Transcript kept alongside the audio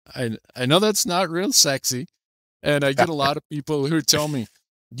I know that's not real sexy, and I get a lot of people who tell me,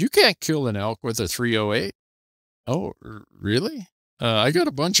 "You can't kill an elk with a 308." Oh, really? I got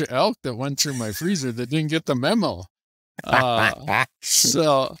a bunch of elk that went through my freezer that didn't get the memo.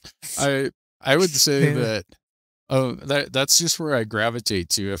 So I would say that that's just where I gravitate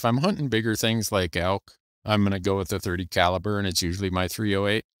to. If I'm hunting bigger things like elk, I'm gonna go with a 30 caliber, and it's usually my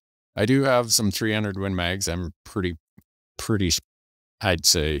 308. I do have some 300 Win Mags. I'm pretty, I'd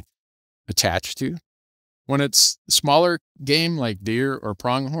say, attached to. When it's smaller game like deer or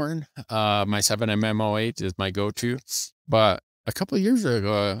pronghorn, my 7mm08 is my go-to. But a couple of years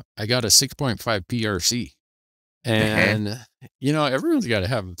ago, I got a 6.5 PRC. And, everyone's got to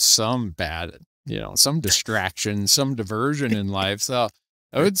have some some distraction, some diversion in life. So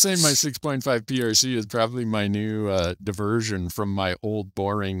I would say my 6.5 PRC is probably my new diversion from my old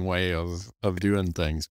boring way of doing things.